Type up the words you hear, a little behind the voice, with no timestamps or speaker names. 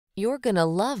You're gonna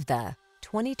love the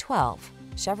 2012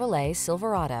 Chevrolet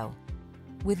Silverado.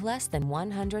 With less than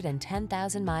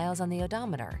 110,000 miles on the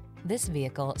odometer, this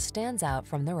vehicle stands out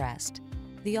from the rest.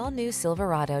 The all-new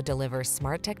Silverado delivers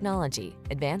smart technology,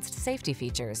 advanced safety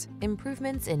features,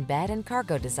 improvements in bed and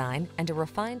cargo design, and a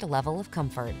refined level of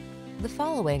comfort. The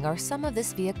following are some of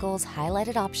this vehicle's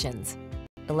highlighted options: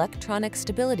 electronic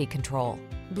stability control,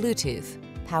 Bluetooth,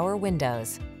 power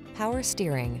windows, power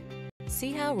steering.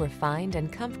 See how refined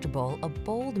and comfortable a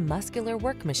bold, muscular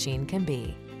work machine can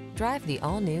be. Drive the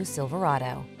all-new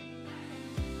Silverado.